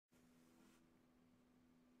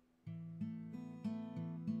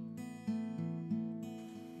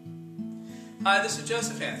Hi, this is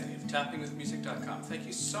Joseph Anthony of tappingwithmusic.com. Thank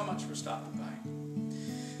you so much for stopping by.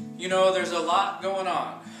 You know, there's a lot going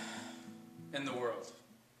on in the world.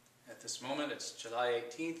 At this moment, it's July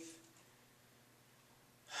 18th.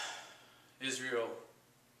 Israel,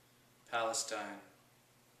 Palestine,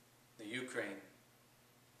 the Ukraine,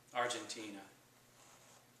 Argentina,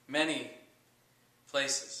 many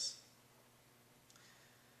places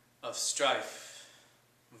of strife,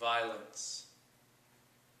 violence,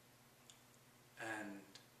 and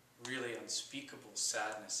really unspeakable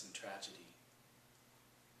sadness and tragedy.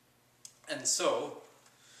 And so,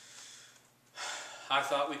 I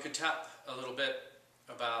thought we could tap a little bit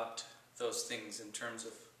about those things in terms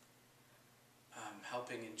of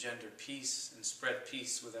helping engender peace and spread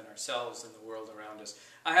peace within ourselves and the world around us.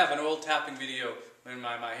 I have an old tapping video when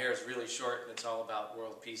my hair is really short that's all about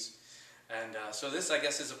world peace. And so this, I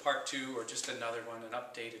guess, is a part 2 or just another one, an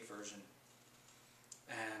updated version.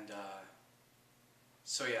 And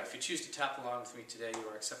so yeah, if you choose to tap along with me today, you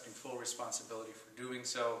are accepting full responsibility for doing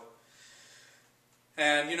so.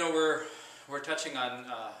 And you know, we're touching on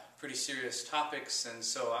pretty serious topics, and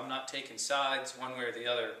so I'm not taking sides one way or the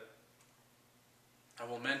other. I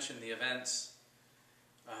will mention the events,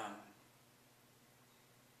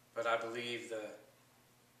 but I believe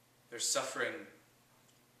there's suffering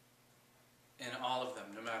in all of them,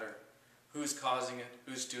 no matter who's causing it,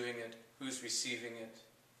 who's doing it, who's receiving it.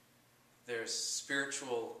 There's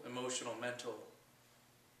spiritual, emotional, mental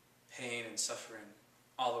pain and suffering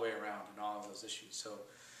all the way around in all of those issues. So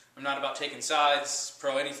I'm not about taking sides,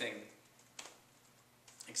 pro anything,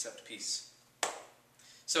 except peace.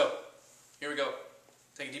 So, here we go.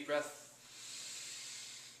 Take a deep breath.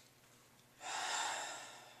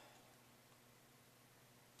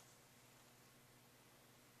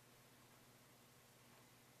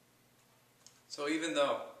 So even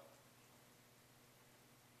though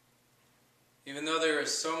there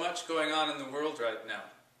is so much going on in the world right now,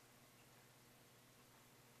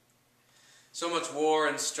 so much war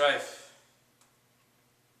and strife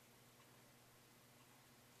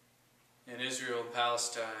in Israel,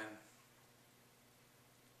 Palestine,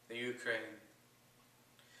 the Ukraine,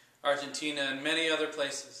 Argentina, and many other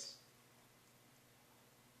places,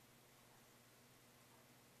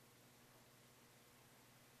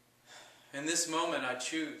 in this moment I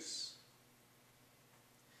choose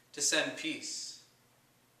to send peace,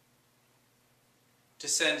 to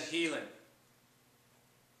send healing,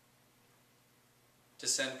 to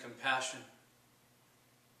send compassion.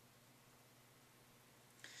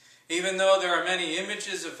 Even though there are many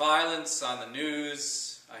images of violence on the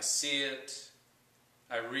news, I see it,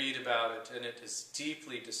 I read about it, and it is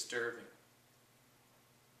deeply disturbing.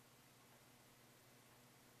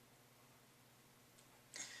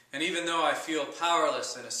 And even though I feel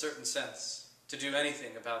powerless in a certain sense to do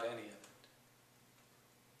anything about any of it,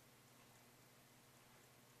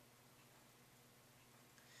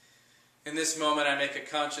 in this moment I make a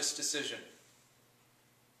conscious decision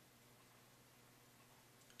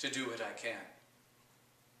to do what I can.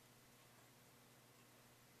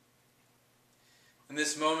 In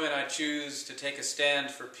this moment I choose to take a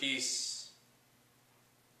stand for peace,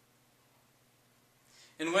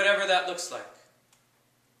 in whatever that looks like.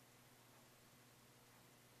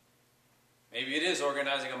 Maybe it is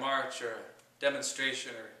organizing a march or a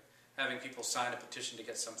demonstration or having people sign a petition to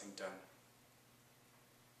get something done.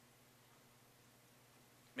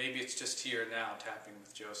 Maybe it's just here now, tapping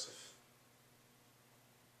with Joseph.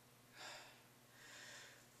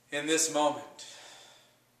 In this moment,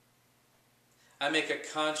 I make a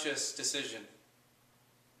conscious decision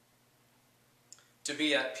to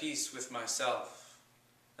be at peace with myself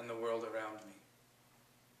and the world around me.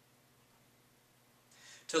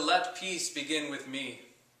 To let peace begin with me,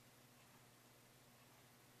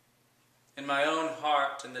 in my own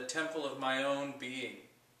heart, in the temple of my own being,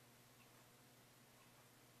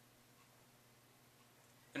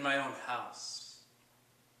 in my own house.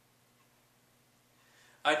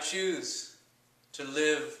 I choose to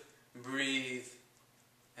live, breathe,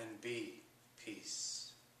 and be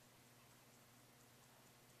peace.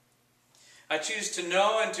 I choose to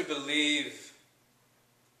know and to believe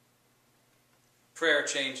prayer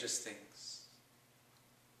changes things.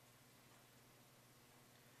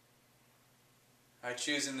 I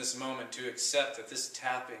choose in this moment to accept that this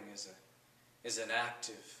tapping is an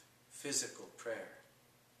active, physical prayer.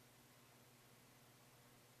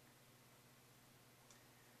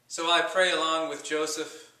 So I pray along with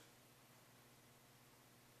Joseph.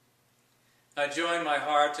 I join my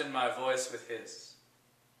heart and my voice with his.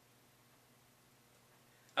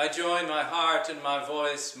 I join my heart and my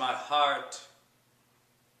voice, my heart,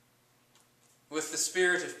 with the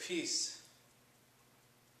spirit of peace,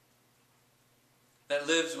 that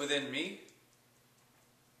lives within me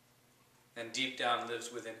and deep down lives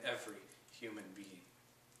within every human being.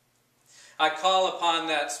 I call upon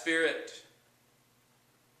that Spirit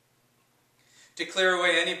to clear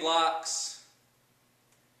away any blocks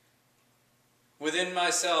within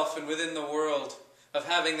myself and within the world of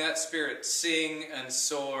having that Spirit sing and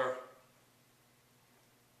soar.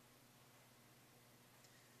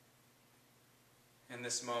 In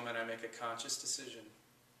this moment, I make a conscious decision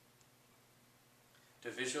to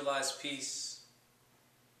visualize peace,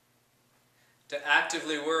 to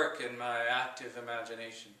actively work in my active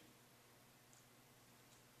imagination,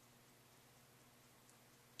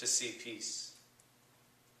 to see peace,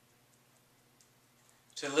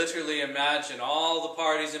 to literally imagine all the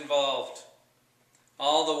parties involved,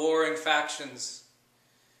 all the warring factions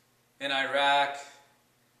in Iraq,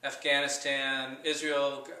 Afghanistan,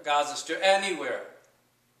 Israel, Gaza Strip, anywhere.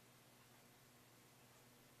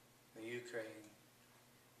 The Ukraine,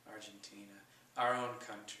 Argentina, our own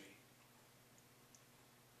country.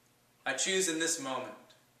 I choose in this moment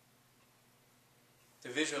to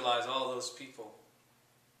visualize all those people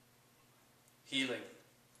healing,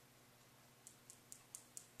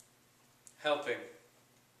 helping,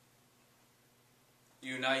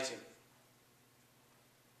 uniting,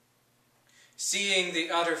 seeing the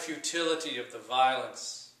utter futility of the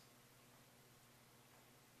violence,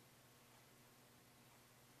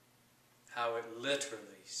 how it literally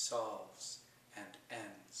solves and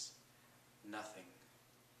ends nothing.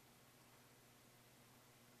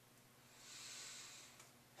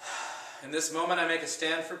 In this moment, I make a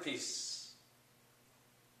stand for peace.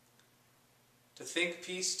 To think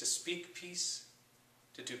peace, to speak peace,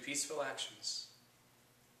 to do peaceful actions.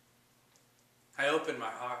 I open my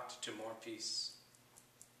heart to more peace.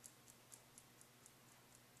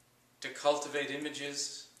 To cultivate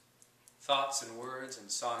images, thoughts and words and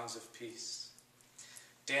songs of peace.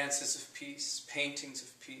 Dances of peace, paintings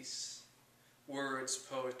of peace, words,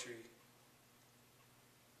 poetry.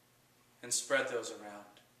 And spread those around.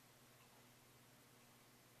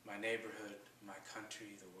 My neighborhood, my country,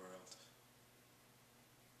 the world.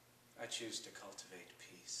 I choose to cultivate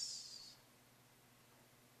peace.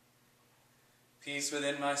 Peace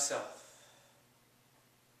within myself.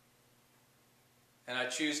 And I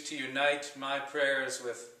choose to unite my prayers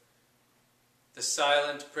with the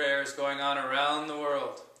silent prayers going on around the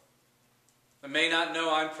world. I may not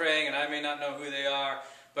know I'm praying and I may not know who they are,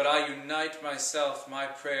 but I unite myself, my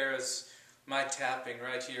prayers, my tapping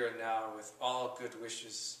right here and now with all good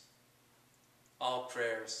wishes, all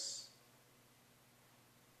prayers.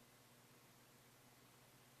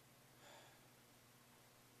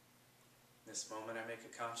 In this moment, I make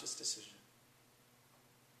a conscious decision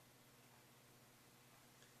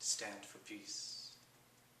to stand for peace,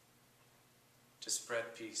 to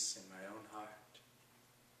spread peace in my own heart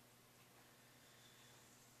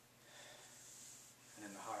and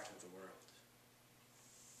in the heart of the world.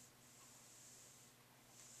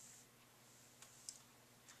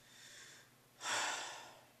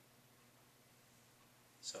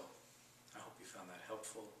 So, I hope you found that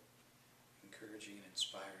helpful, encouraging, and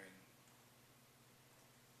inspiring.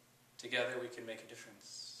 Together we can make a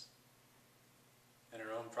difference in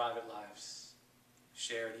our own private lives,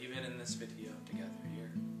 shared even in this video together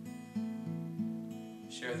here.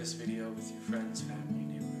 Share this video with your friends, family,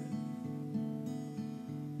 neighborhood.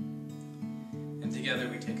 And together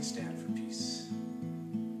we take a stand for peace.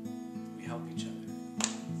 We help each other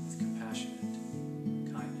with compassionate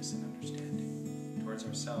kindness and understanding towards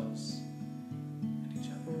ourselves and each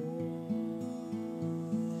other.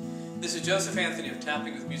 This is Joseph Anthony of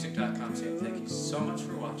tappingwithmusic.com saying thank you so much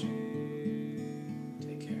for watching.